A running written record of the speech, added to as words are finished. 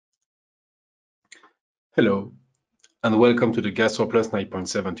Hello, and welcome to the Gastroplus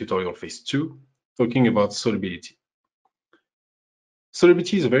 9.7 tutorial phase 2, talking about solubility.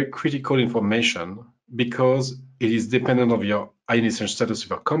 Solubility is a very critical information because it is dependent of your ionization status of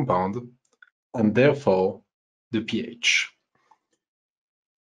your compound and therefore the pH.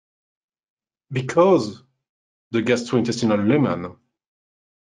 Because the gastrointestinal lumen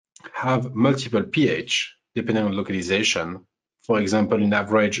have multiple pH depending on localization, for example, in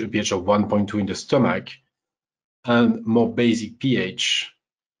average a pH of 1.2 in the stomach and more basic pH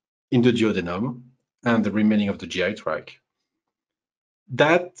in the duodenum and the remaining of the GI tract.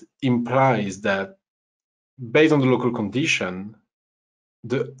 That implies that based on the local condition,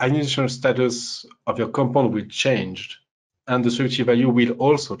 the ionization status of your compound will change and the solubility value will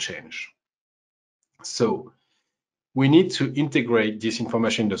also change. So we need to integrate this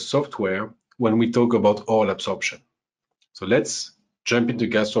information in the software when we talk about oral absorption. So let's jump into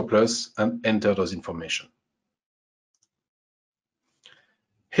Gastroplus and enter those information.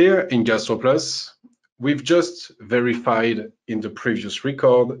 Here in Gastroplus, we've just verified in the previous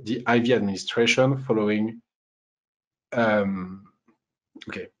record the IV administration following.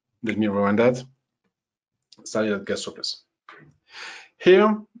 Okay, let me rewind that. Started at Gastroplus.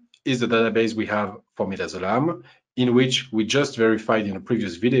 Here is the database we have for midazolam, in which we just verified in a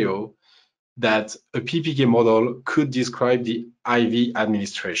previous video that a PBPK model could describe the IV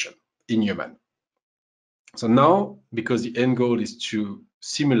administration in human. So now, because the end goal is to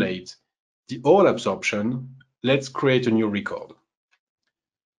simulate the oral absorption, let's create a new record.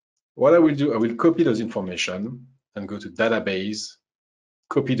 What I will do, I will copy those information and go to database,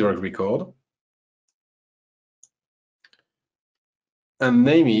 copy direct record, and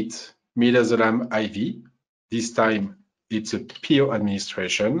name it midazolam IV. This time it's a PO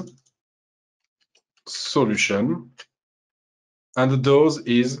administration solution, and the dose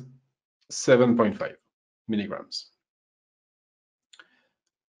is 7.5 milligrams.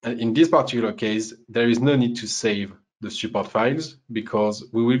 And in this particular case, there is no need to save the support files because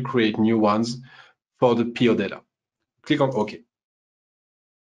we will create new ones for the PO data. Click on OK.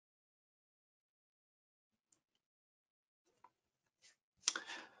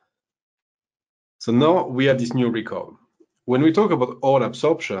 So now we have this new record. When we talk about oral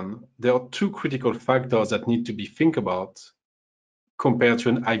absorption, there are two critical factors that need to be think about compared to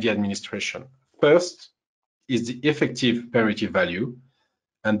an IV administration. First is the effective permeative value,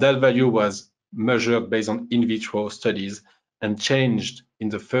 and that value was measured based on in vitro studies and changed in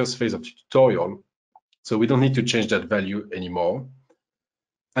the first phase of the tutorial. So we don't need to change that value anymore.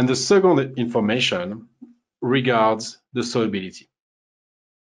 And the second information regards the solubility.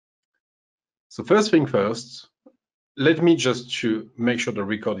 So first thing first, let me just to make sure the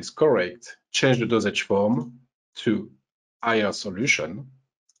record is correct, change the dosage form to IR solution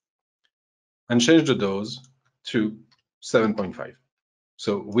and change the dose to 7.5.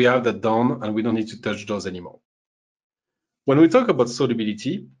 So we have that done and we don't need to touch those anymore. When we talk about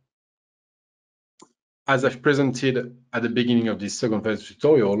solubility, as I've presented at the beginning of this second phase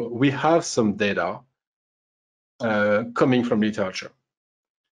tutorial, we have some data coming from literature.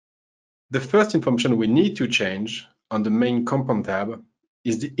 The first information we need to change on the main compound tab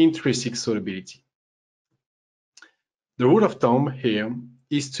is the intrinsic solubility. The rule of thumb here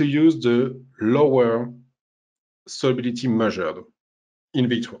is to use the lower solubility measured in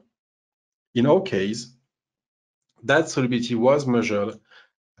vitro. In our case, that solubility was measured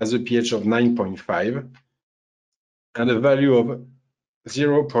as a pH of 9.5 and a value of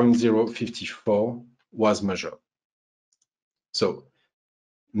 0.054 was measured. So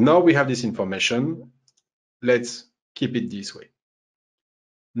now we have this information. Let's keep it this way.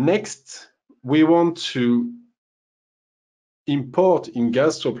 Next, we want to import in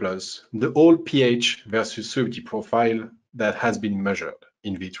Gastroplus the old pH versus solubility profile that has been measured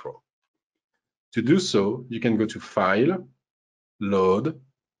in vitro. To do so, you can go to File, Load,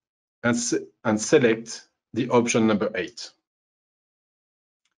 and select the option number 8.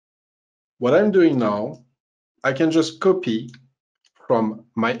 What I'm doing now, I can just copy from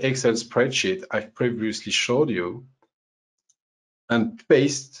my Excel spreadsheet I've previously showed you and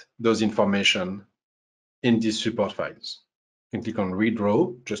paste those information in these support files. I can click on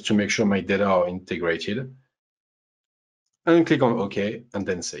Redraw just to make sure my data are integrated and click on OK and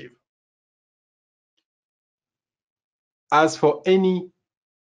then save. As for any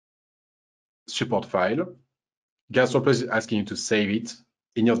support file, Gastroplus is asking you to save it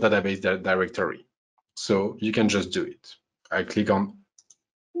in your database directory. So you can just do it. I click on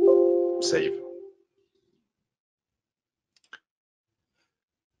Save.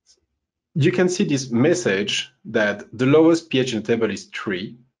 You can see this message that the lowest pH in the table is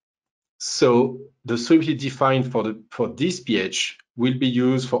 3. So the solubility defined for this pH will be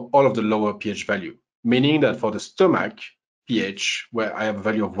used for all of the lower pH value, meaning that for the stomach pH, where I have a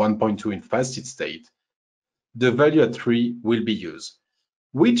value of 1.2 in fasted state, the value at 3 will be used,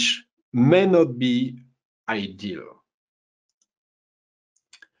 which may not be ideal.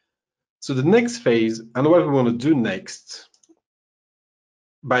 So the next phase, and what we want to do next,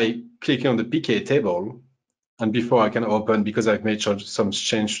 by clicking on the PK table, and before I can open, because I've made some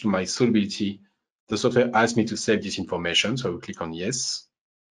change to my solubility, the software asks me to save this information, so I will click on yes.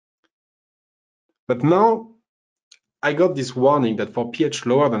 But now I got this warning that for pH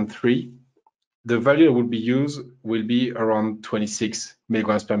lower than 3, the value that will be used will be around 26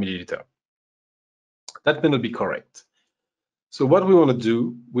 milligrams per milliliter. That may not be correct. So what we want to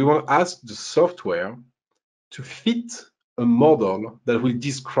do, we want to ask the software to fit a model that will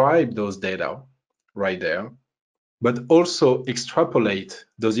describe those data right there, but also extrapolate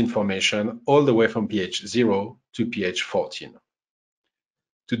those information all the way from pH 0 to pH 14.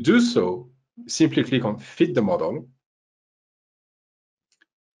 To do so, simply click on Fit the Model,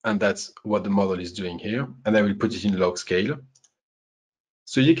 and that's what the model is doing here, and I will put it in log scale.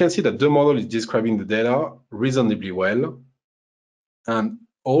 So you can see that the model is describing the data reasonably well, and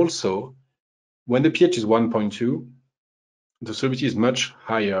also when the pH is 1.2, the solubility is much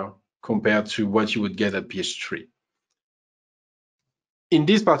higher compared to what you would get at pH 3. In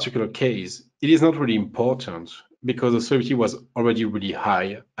this particular case, it is not really important because the solubility was already really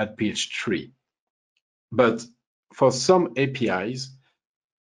high at pH 3. But for some APIs,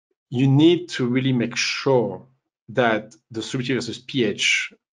 you need to really make sure that the solubility versus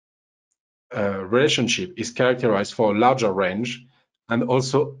pH relationship is characterized for a larger range, and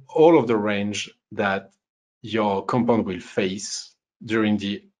also all of the range that your compound will face during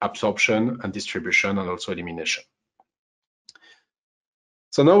the absorption and distribution and also elimination.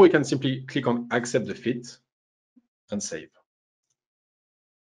 So now we can simply click on Accept the Fit and save.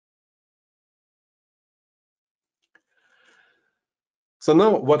 So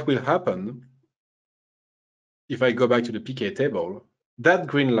now what will happen if I go back to the PK table, that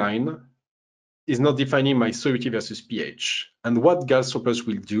green line is not defining my solubility versus pH. And what Gastroplus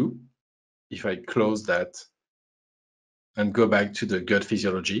will do, if I close that and go back to the gut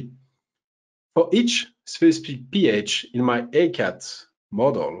physiology, for each specific pH in my ACAT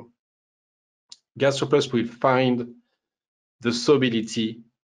model, Gastroplus will find the solubility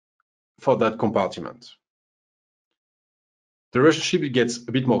for that compartment. The relationship gets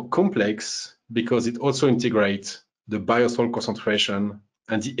a bit more complex because it also integrates the biosalt concentration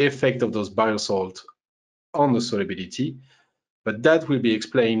and the effect of those biosalts on the solubility, but that will be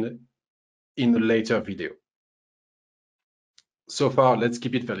explained in a later video. So far, let's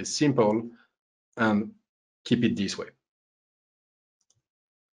keep it fairly simple and keep it this way.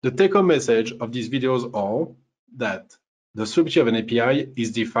 The take-home message of these videos are that the solubility of an API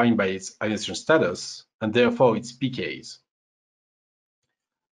is defined by its ionization status and therefore its pKs.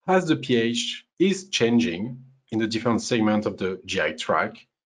 As the pH is changing in the different segments of the GI tract,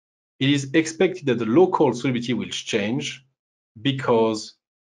 it is expected that the local solubility will change because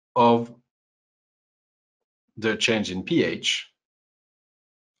of the change in pH.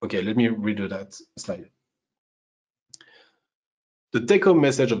 Okay, let me redo that slide. The take-home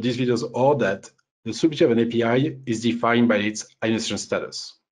message of these videos are that the solubility of an API is defined by its ionization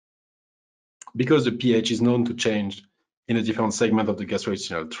status. Because the pH is known to change in a different segment of the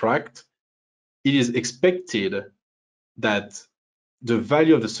gastrointestinal tract, it is expected that the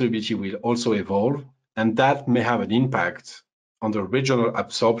value of the solubility will also evolve, and that may have an impact on the regional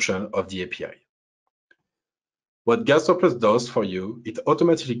absorption of the API. What Gastroplus does for you, it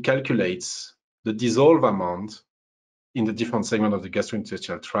automatically calculates the dissolve amount in the different segments of the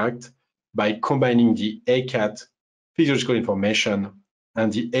gastrointestinal tract by combining the ACAT physiological information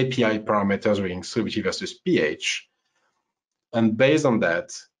and the API parameters regarding solubility versus pH. And based on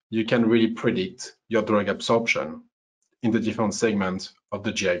that, you can really predict your drug absorption in the different segments of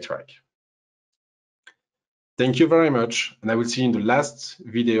the GI tract. Thank you very much, and I will see you in the last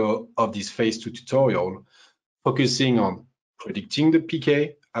video of this phase 2 tutorial, focusing on predicting the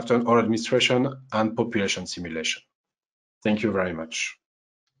PK after an oral administration and population simulation. Thank you very much.